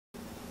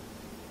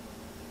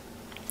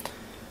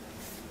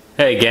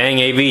Hey gang,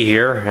 AV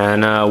here,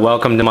 and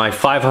welcome to my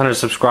 500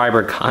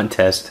 subscriber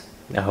contest.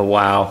 Oh,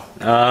 wow.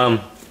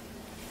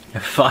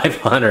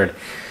 500.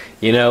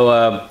 You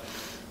know,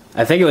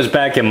 I think it was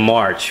back in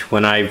March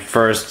when I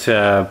first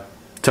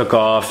took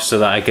off so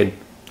that I could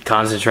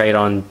concentrate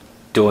on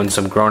doing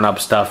some grown-up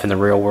stuff in the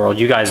real world.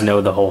 You guys know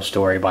the whole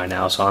story by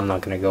now, so I'm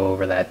not going to go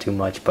over that too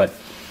much, but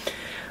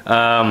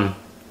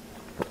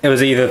it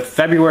was either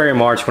February or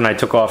March when I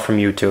took off from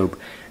YouTube,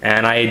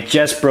 and I had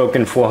just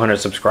broken 400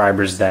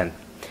 subscribers then.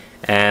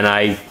 And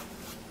I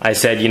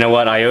said, you know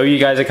what, I owe you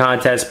guys a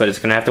contest, but it's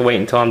going to have to wait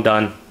until I'm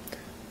done.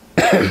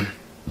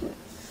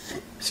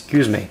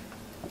 Excuse me.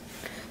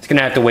 It's going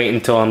to have to wait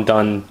until I'm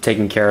done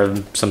taking care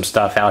of some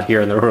stuff out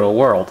here in the real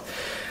world.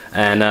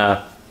 And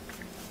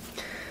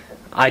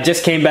I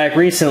just came back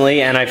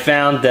recently and I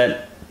found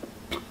that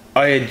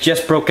I had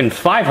just broken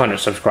 500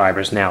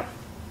 subscribers now.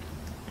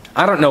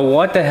 I don't know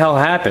what the hell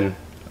happened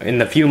in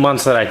the few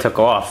months that I took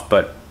off,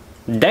 but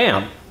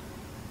damn.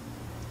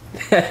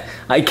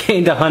 I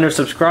gained 100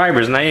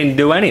 subscribers and I didn't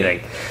do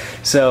anything.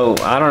 So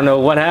I don't know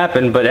what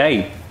happened, but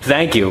hey,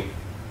 thank you.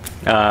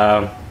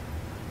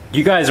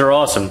 You guys are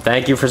awesome.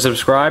 Thank you for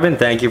subscribing.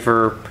 Thank you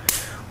for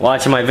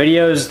watching my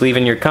videos,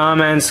 leaving your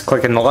comments,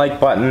 clicking the like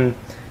button,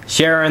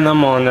 sharing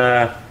them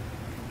on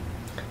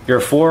your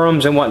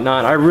forums and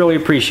whatnot. I really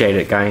appreciate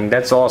it, gang.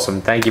 That's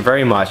awesome. Thank you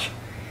very much.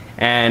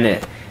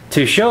 And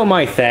to show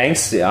my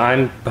thanks,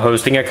 I'm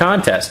hosting a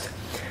contest.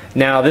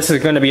 Now, this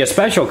is going to be a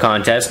special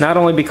contest, not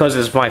only because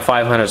it's my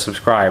 500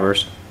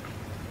 subscribers,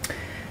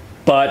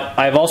 but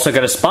I've also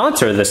got a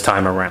sponsor this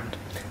time around.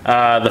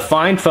 The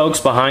fine folks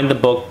behind the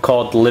book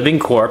called Living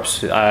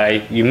Corpse.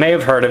 You may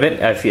have heard of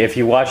it. If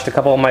you watched a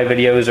couple of my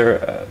videos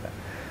or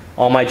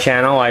on my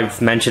channel,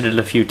 I've mentioned it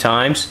a few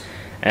times.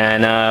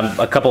 And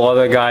a couple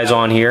other guys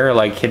on here,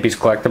 like Hippie's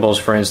Collectibles,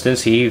 for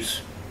instance. He's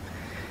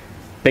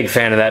a big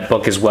fan of that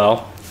book as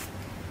well.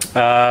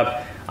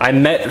 I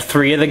met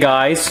 3 of the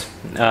guys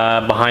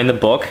behind the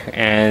book,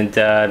 and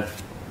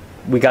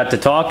we got to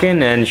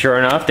talking, and sure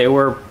enough, they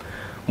were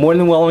more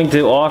than willing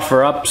to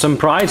offer up some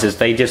prizes.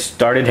 They just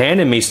started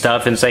handing me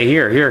stuff and say,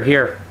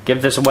 here,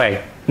 give this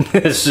away.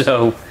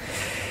 So,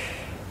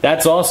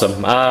 that's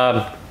awesome.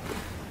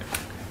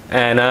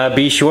 And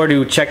be sure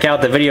to check out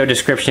the video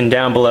description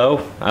down below,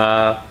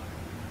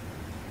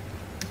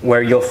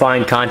 where you'll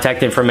find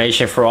contact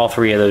information for all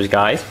 3 of those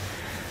guys,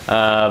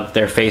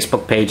 their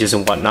Facebook pages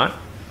and whatnot.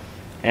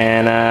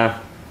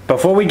 And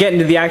before we get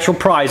into the actual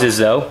prizes,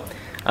 though,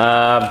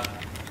 a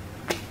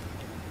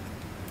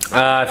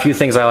few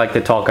things I like to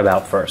talk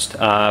about first.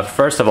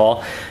 First of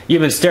all,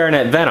 you've been staring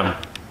at Venom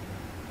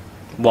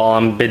while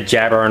I'm bit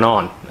jabbering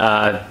on.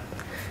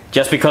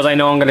 Just because I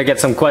know I'm going to get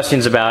some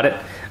questions about it,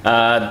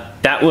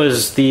 that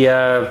was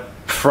the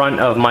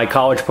front of my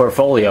college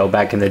portfolio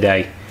back in the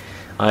day.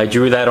 I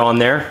drew that on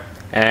there,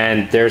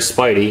 and there's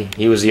Spidey.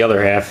 He was the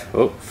other half.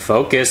 Oh,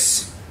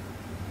 focus.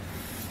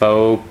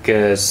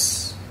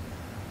 Focus.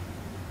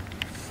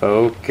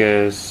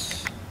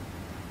 Focus.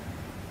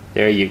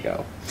 There you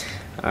go.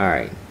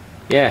 Alright.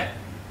 Yeah.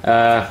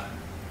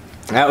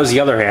 That was the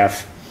other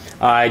half.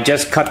 I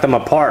just cut them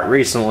apart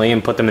recently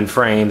and put them in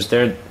frames.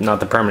 They're not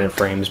the permanent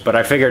frames, but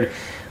I figured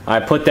I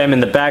put them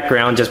in the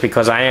background just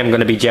because I am going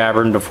to be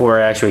jabbering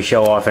before I actually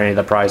show off any of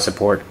the prize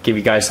support. Give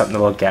you guys something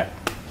to look at.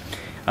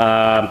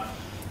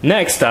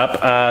 Next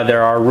up,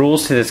 there are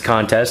rules to this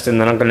contest, and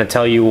then I'm going to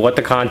tell you what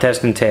the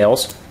contest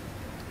entails.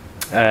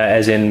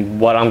 As in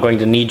what I'm going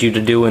to need you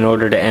to do in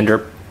order to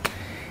enter,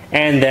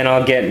 and then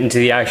I'll get into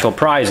the actual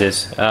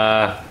prizes.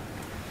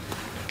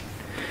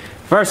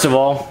 First of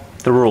all,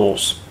 the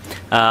rules.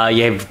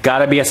 You've got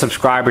to be a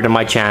subscriber to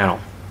my channel.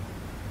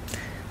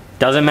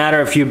 Doesn't matter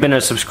if you've been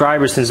a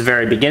subscriber since the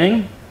very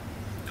beginning,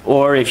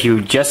 or if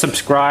you just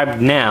subscribed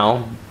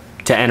now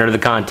to enter the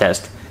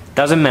contest.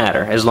 Doesn't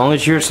matter, as long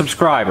as you're a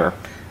subscriber,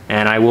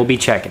 and I will be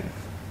checking.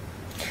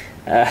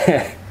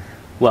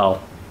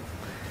 Well,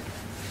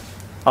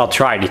 I'll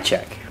try to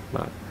check,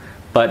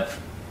 but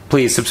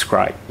please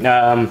subscribe.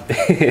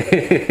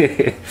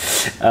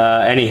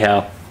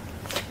 Anyhow,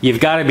 you've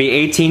got to be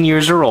 18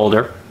 years or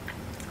older.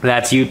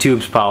 That's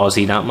YouTube's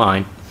policy, not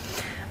mine.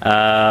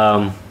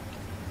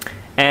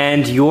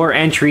 And your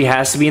entry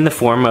has to be in the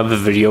form of a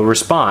video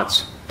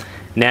response.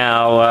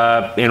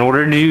 Now, in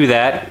order to do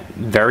that,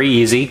 very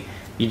easy.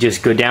 You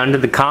just go down to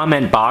the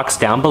comment box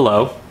down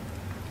below,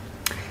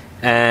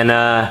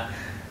 and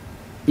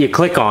you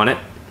click on it,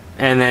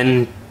 and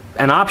then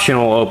an option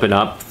will open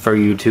up for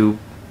you to,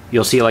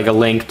 you'll see like a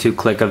link to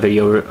click a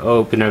video,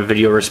 open a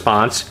video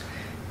response.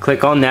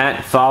 Click on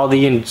that, follow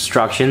the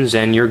instructions,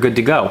 and you're good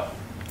to go.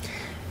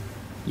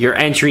 Your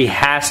entry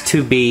has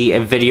to be a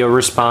video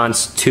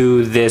response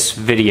to this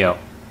video.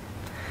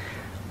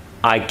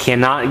 I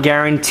cannot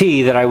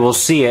guarantee that I will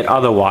see it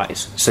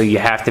otherwise, so you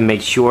have to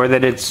make sure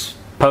that it's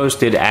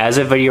posted as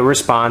a video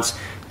response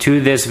to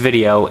this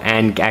video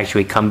and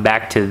actually come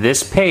back to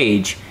this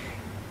page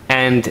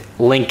and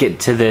link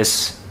it to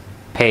this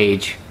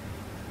page.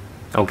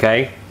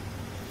 Okay?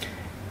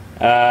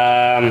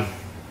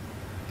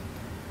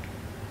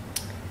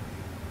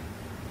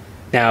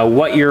 Now,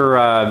 what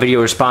your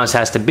video response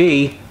has to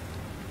be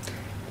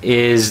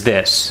is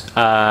this.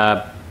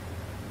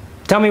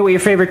 Tell me what your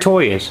favorite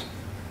toy is.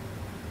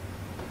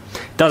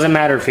 Doesn't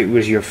matter if it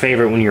was your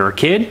favorite when you were a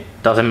kid.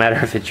 Doesn't matter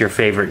if it's your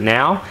favorite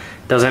now.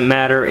 Doesn't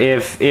matter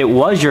if it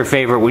was your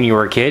favorite when you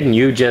were a kid and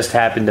you just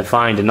happened to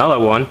find another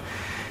one,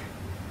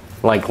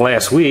 like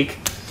last week.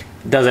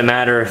 Doesn't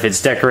matter if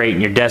it's decorating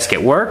your desk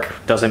at work.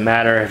 Doesn't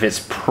matter if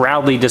it's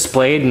proudly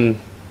displayed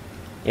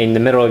in the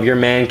middle of your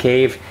man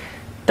cave.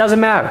 Doesn't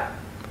matter.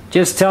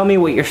 Just tell me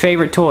what your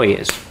favorite toy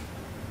is.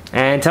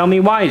 And tell me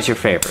why it's your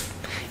favorite.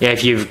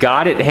 If you've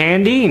got it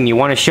handy and you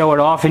want to show it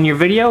off in your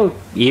video,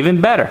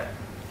 even better.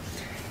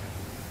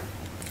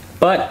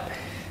 But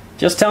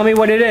just tell me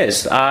what it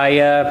is.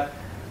 I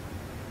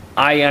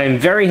am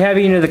very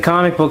heavy into the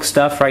comic book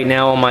stuff right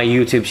now on my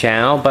YouTube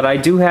channel, but I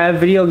do have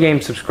video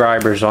game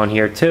subscribers on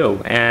here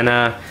too. And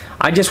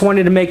I just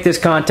wanted to make this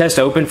contest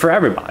open for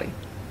everybody.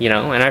 You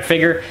know, and I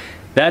figure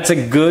that's a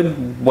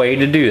good way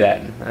to do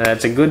that.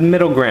 That's a good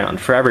middle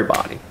ground for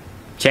everybody.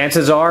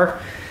 Chances are,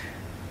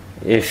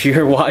 if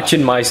you're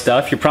watching my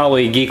stuff, you're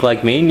probably a geek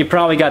like me, and you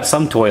probably got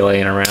some toy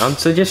laying around,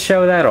 so just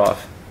show that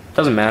off.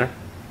 Doesn't matter.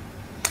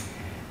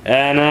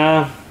 And,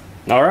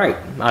 alright,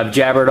 I've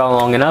jabbered on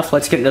long enough.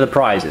 Let's get into the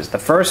prizes. The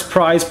first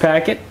prize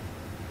packet,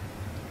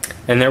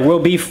 and there will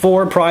be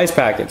 4 prize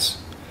packets,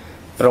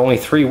 but only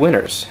 3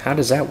 winners. How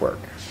does that work?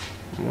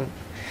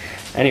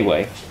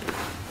 Anyway,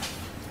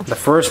 the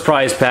first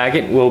prize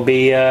packet will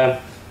be the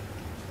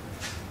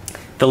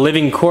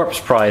Living Corpse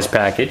prize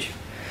package.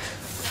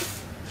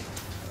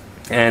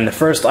 And the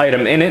first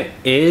item in it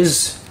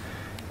is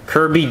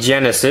Kirby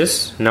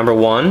Genesis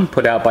 #1,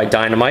 put out by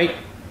Dynamite.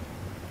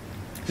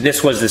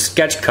 This was the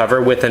sketch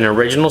cover with an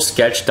original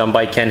sketch done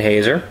by Ken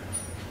Haeser.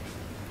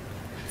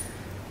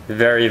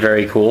 Very,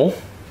 very cool.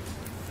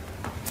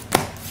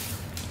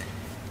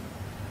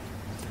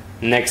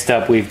 Next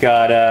up, we've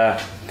got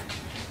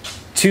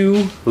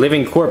 2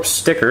 Living Corpse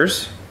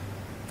stickers.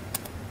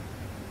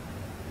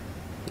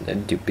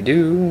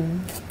 Doopy-doo.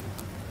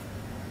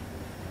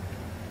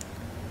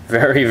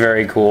 Very,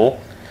 very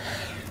cool.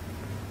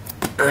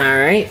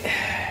 Alright.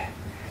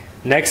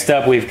 Next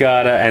up we've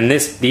got, and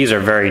these are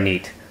very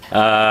neat.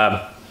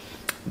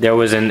 There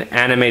was an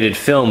animated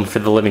film for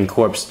the Living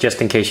Corpse,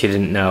 just in case you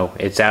didn't know.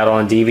 It's out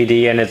on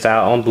DVD and it's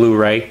out on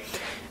Blu-ray.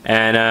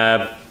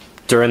 And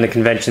during the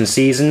convention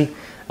season,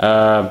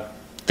 the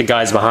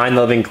guys behind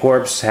the Living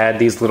Corpse had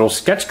these little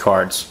sketch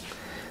cards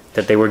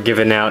that they were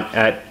giving out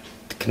at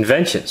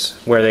conventions,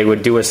 where they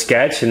would do a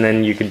sketch and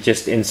then you could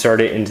just insert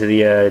it into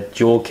the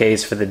jewel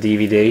case for the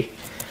DVD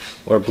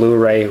or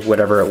Blu-ray,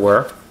 whatever it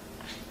were.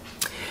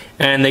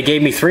 And they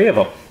gave me 3 of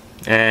them,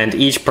 and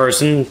each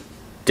person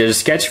did a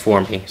sketch for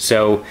me.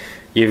 So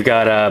you've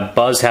got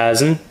Buzz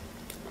Hazen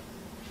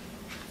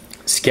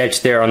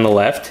sketch there on the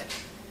left,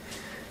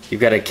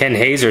 you've got a Ken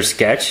Haeser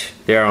sketch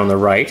there on the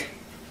right,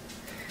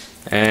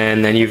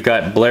 and then you've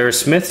got Blair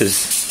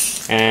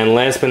Smith's, and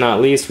last but not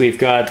least we've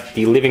got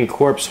the Living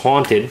Corpse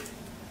Haunted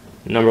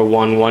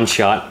 #1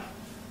 one-shot.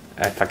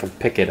 If I can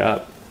pick it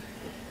up.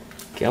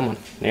 Come on.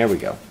 There we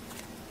go.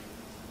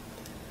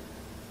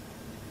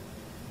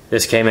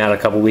 This came out a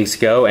couple weeks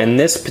ago, and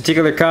this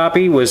particular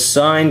copy was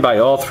signed by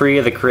all 3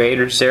 of the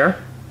creators there.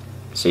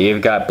 So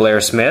you've got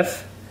Blair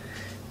Smith,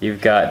 you've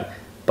got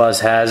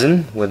Buzz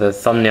Hazen with a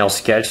thumbnail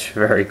sketch,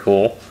 very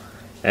cool,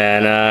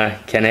 and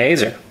Ken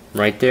Haeser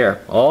right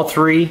there. All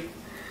 3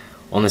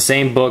 on the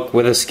same book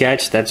with a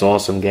sketch. That's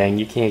awesome, gang.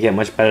 You can't get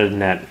much better than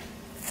that.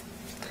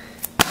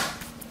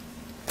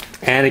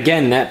 And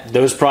again,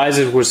 those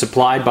prizes were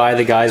supplied by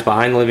the guys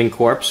behind Living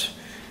Corpse.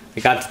 I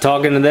got to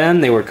talking to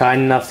them. They were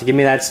kind enough to give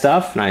me that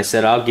stuff, and I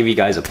said I'll give you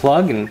guys a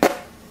plug, and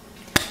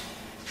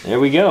there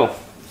we go.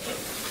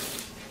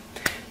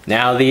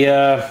 Now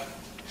the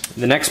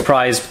next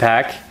prize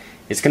pack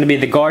is going to be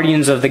the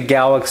Guardians of the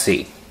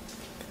Galaxy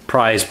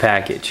prize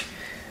package.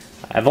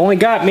 I've only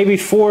got maybe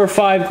 4 or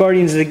 5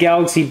 Guardians of the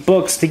Galaxy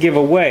books to give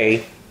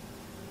away,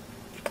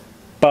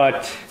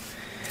 but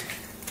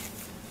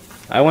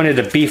I wanted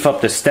to beef up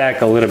the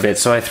stack a little bit,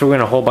 so I threw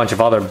in a whole bunch of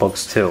other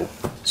books too.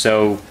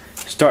 So,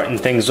 starting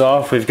things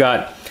off, we've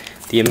got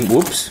the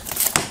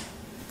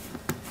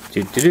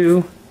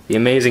The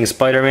Amazing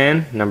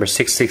Spider-Man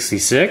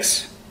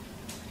 #666.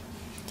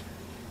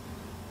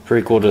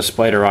 Prequel to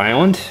Spider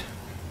Island.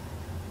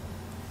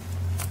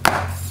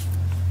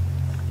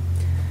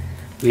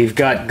 We've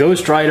got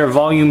Ghost Rider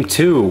Volume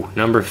 2,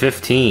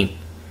 #15.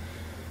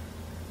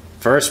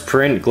 First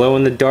print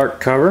glow-in-the-dark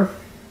cover.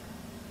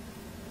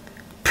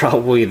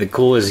 Probably the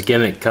coolest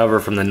gimmick cover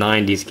from the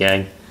 90s,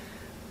 gang.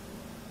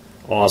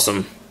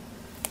 Awesome.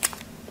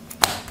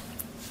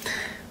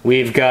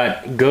 We've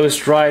got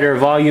Ghost Rider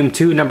Volume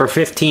 2,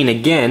 #15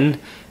 again.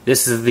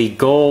 This is the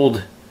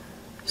gold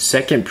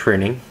second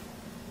printing.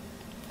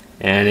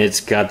 And it's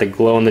got the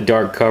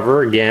glow-in-the-dark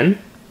cover again.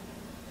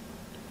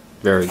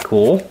 Very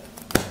cool.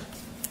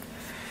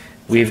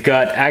 We've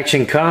got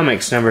Action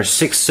Comics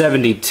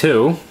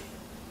 #672.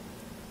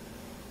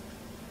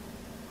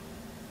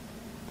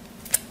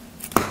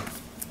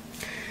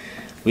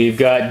 We've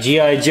got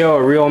G.I. Joe,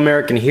 A Real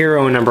American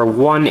Hero, number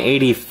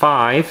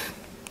 185.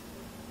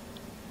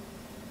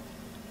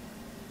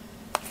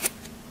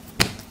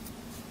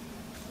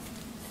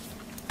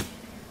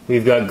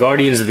 We've got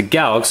Guardians of the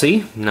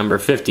Galaxy, number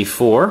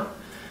 54.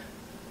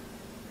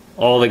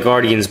 All the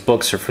Guardians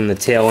books are from the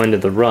tail end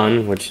of the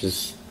run,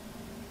 which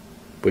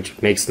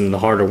makes them the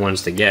harder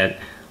ones to get,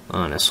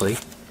 honestly.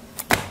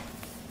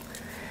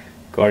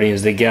 Guardians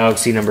of the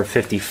Galaxy, number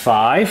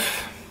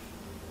 55.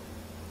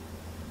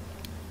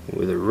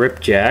 With a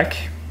Ripjack.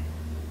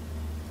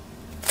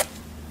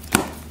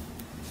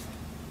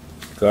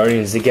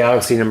 Guardians of the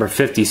Galaxy number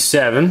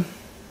 57.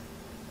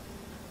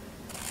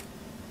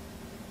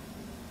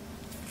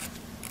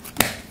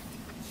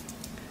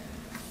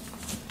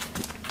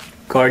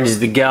 Guardians of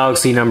the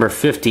Galaxy number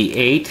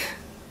 58.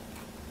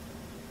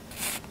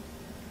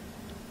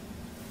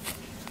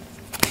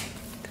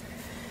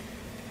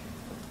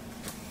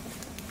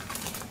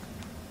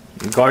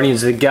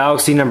 Guardians of the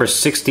Galaxy number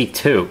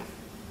 62.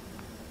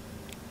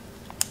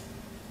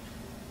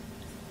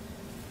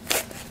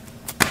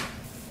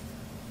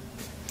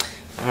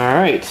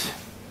 Alright,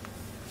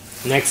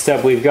 next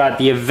up we've got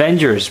the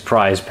Avengers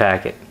prize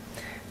packet.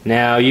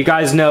 Now you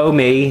guys know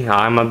me,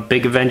 I'm a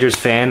big Avengers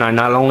fan. I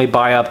not only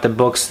buy up the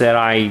books that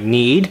I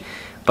need,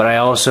 but I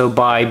also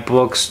buy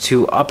books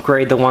to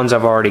upgrade the ones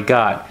I've already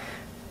got.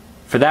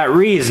 For that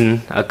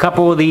reason, a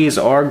couple of these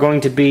are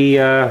going to be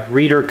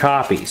reader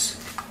copies.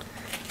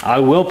 I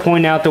will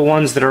point out the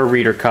ones that are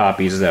reader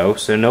copies though,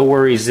 so no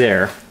worries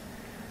there.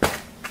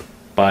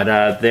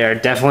 But they're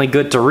definitely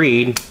good to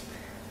read,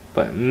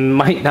 but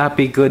might not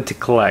be good to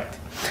collect.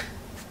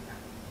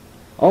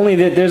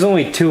 There's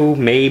only 2,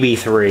 maybe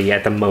 3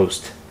 at the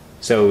most,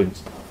 so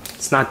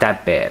it's not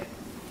that bad.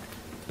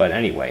 But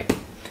anyway,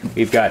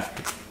 we've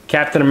got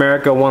Captain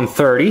America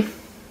 130.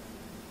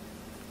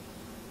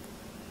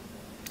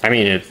 I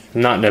mean, it's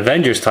not an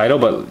Avengers title,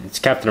 but it's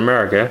Captain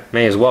America,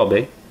 may as well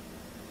be.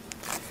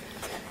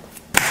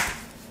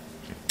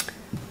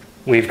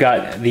 We've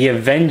got The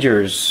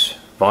Avengers,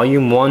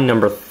 Volume 1,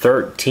 number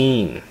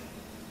 13.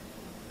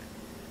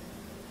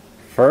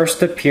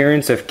 First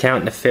appearance of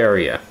Count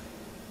Nefaria.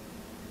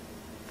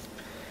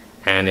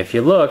 And if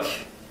you look,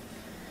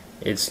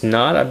 it's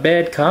not a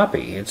bad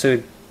copy. It's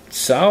a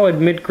solid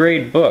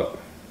mid-grade book.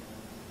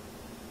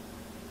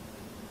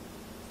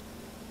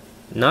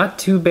 Not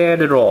too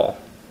bad at all.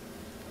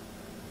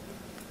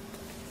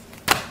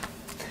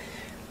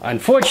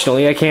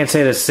 Unfortunately, I can't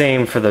say the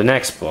same for the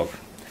next book.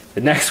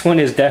 The next one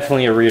is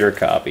definitely a reader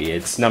copy.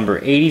 It's number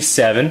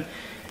 87.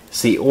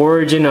 It's the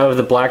origin of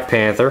the Black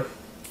Panther.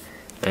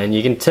 And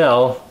you can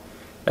tell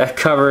that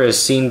cover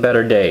has seen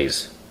better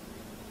days.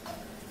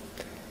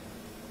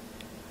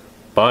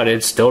 But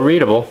it's still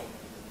readable.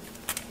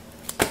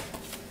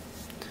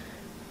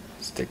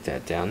 Stick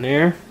that down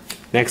there.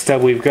 Next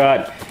up we've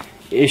got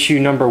issue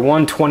number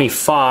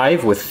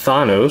 125 with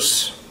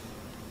Thanos.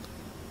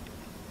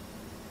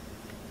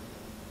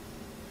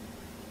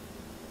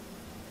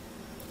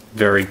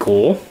 Very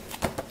cool.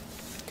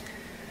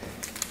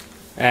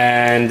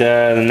 And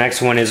the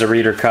next one is a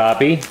reader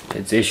copy.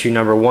 It's issue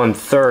number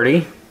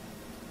 130.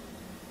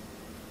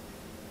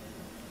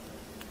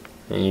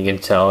 And you can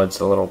tell it's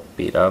a little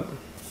beat up.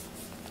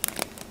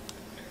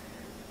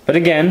 But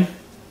again,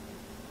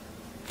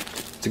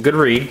 it's a good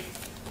read.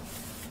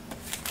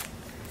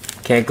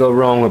 Can't go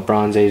wrong with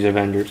Bronze Age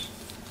Avengers.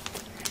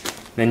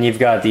 Then you've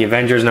got the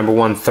Avengers number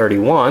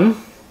 131,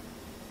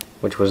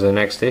 which was the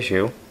next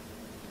issue.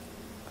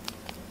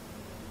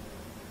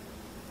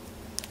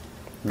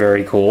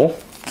 Very cool.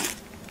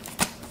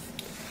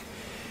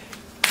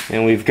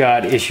 And we've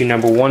got issue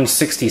number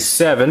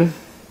 167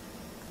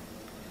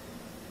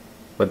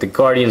 with the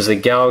Guardians of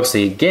the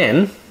Galaxy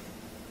again.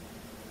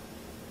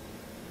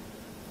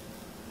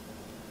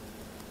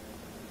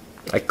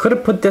 I could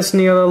have put this in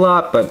the other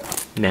lot,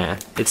 but nah,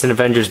 it's an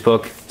Avengers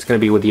book. It's going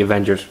to be with the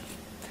Avengers.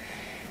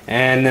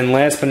 And then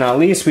last but not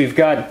least, we've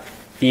got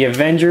the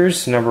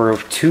Avengers number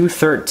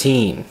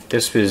 213.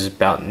 This was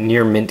about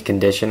near mint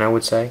condition, I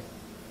would say.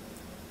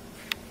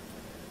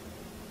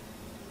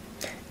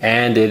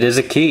 And it is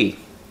a key.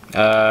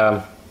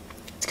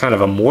 It's kind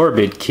of a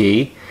morbid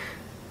key.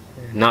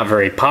 Not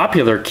very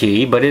popular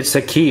key, but it's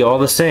a key all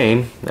the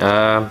same.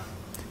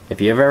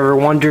 If you've ever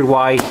wondered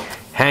why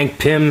Hank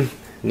Pym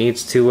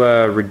needs to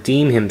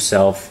redeem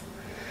himself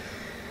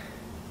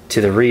to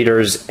the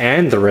readers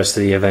and the rest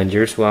of the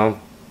Avengers,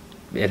 well,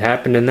 it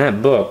happened in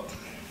that book.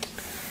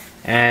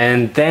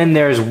 And then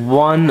there's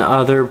one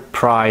other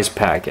prize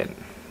packet.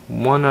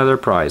 One other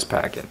prize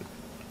packet.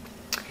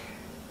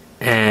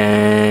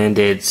 And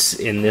it's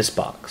in this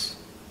box.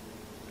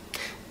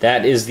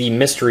 That is the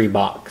mystery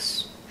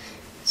box.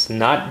 It's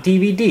not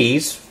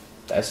DVDs.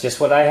 That's just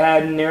what I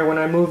had in there when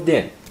I moved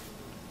in.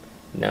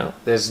 No,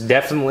 there's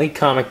definitely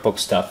comic book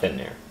stuff in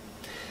there.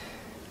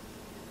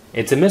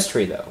 It's a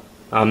mystery though.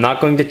 I'm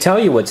not going to tell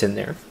you what's in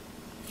there.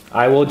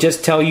 I will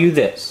just tell you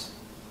this.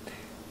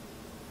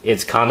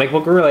 It's comic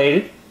book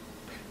related.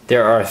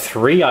 There are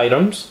 3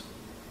 items.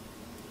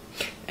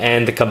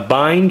 And the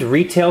combined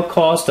retail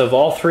cost of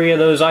all 3 of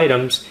those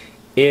items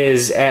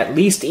is at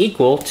least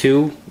equal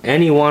to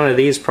any one of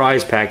these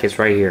prize packets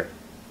right here.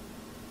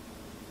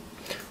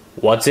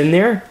 What's in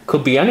there?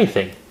 Could be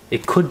anything.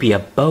 It could be a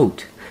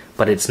boat,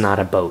 but it's not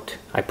a boat.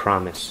 I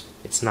promise.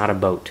 It's not a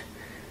boat.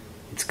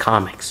 It's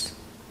comics.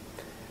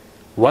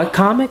 What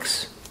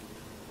comics?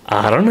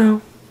 I don't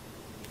know.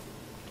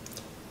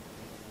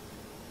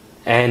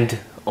 And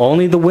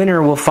only the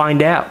winner will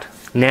find out.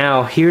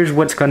 Now, here's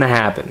what's going to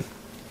happen.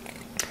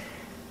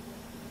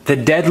 The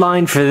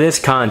deadline for this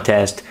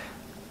contest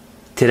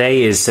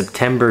today is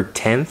September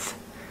 10th.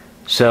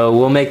 So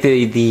we'll make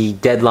the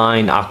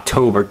deadline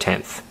October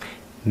 10th.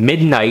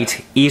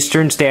 Midnight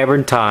Eastern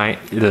Standard Time.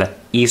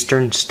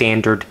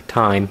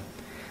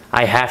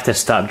 I have to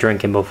stop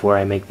drinking before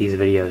I make these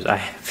videos.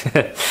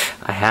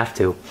 I have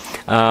to.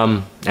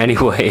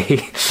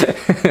 Anyway,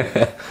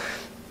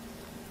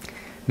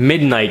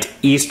 midnight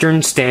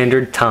Eastern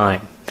Standard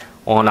Time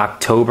on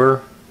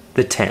October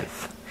the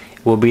 10th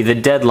will be the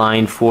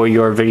deadline for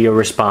your video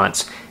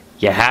response.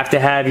 You have to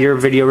have your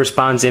video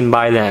response in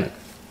by then.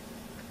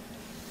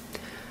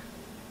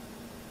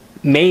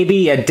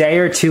 Maybe a day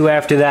or two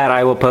after that,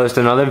 I will post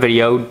another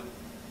video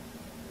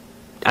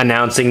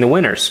announcing the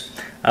winners.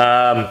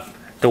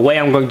 The way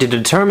I'm going to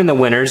determine the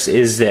winners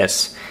is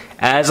this.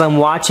 As I'm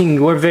watching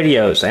your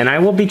videos, and I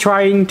will be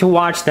trying to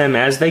watch them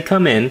as they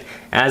come in,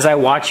 as I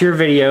watch your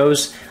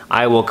videos,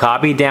 I will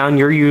copy down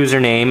your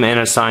username and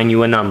assign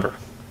you a number.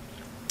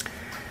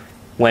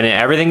 When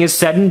everything is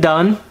said and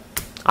done,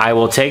 I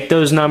will take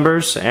those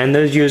numbers and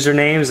those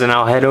usernames and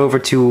I'll head over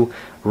to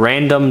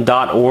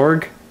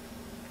random.org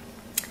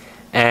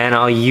and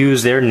I'll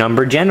use their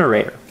number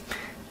generator.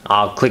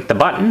 I'll click the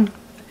button,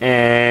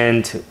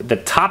 and the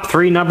top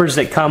 3 numbers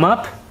that come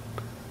up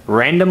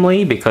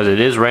randomly, because it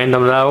is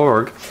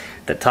random.org,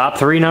 the top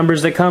 3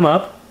 numbers that come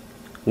up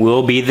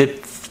will be the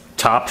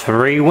top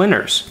 3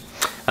 winners.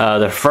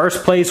 The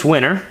first place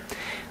winner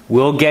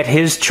will get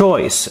his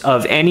choice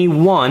of any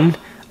one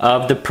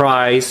of the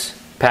prize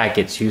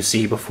packets you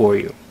see before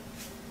you.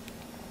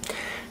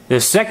 The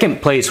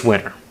second place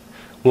winner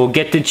will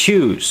get to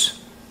choose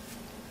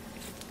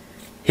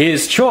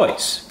his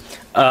choice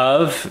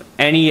of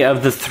any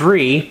of the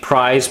 3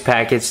 prize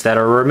packets that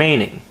are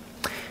remaining.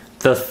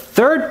 The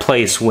third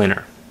place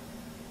winner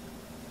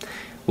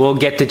will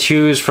get to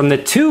choose from the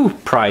 2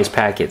 prize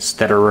packets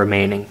that are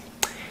remaining.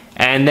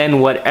 And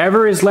then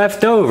whatever is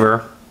left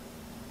over,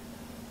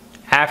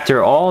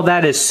 after all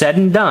that is said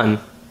and done,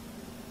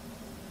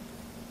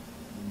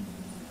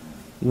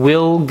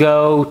 will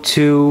go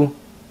to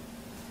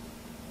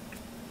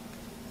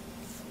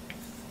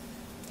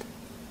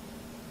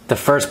the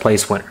first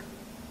place winner.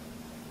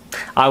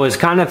 I was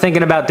kind of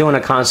thinking about doing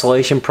a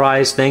consolation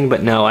prize thing,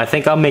 but no, I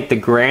think I'll make the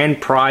grand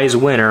prize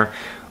winner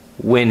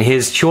win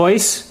his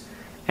choice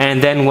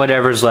and then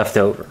whatever's left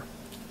over.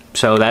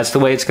 So that's the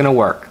way it's going to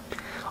work.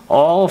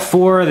 All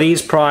 4 of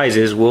these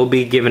prizes will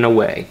be given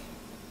away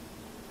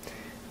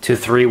to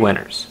 3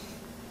 winners.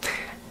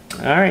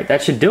 Alright,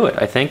 that should do it.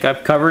 I think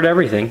I've covered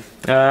everything.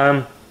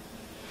 This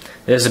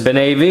has been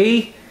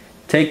AV.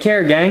 Take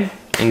care, gang,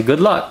 and good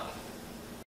luck.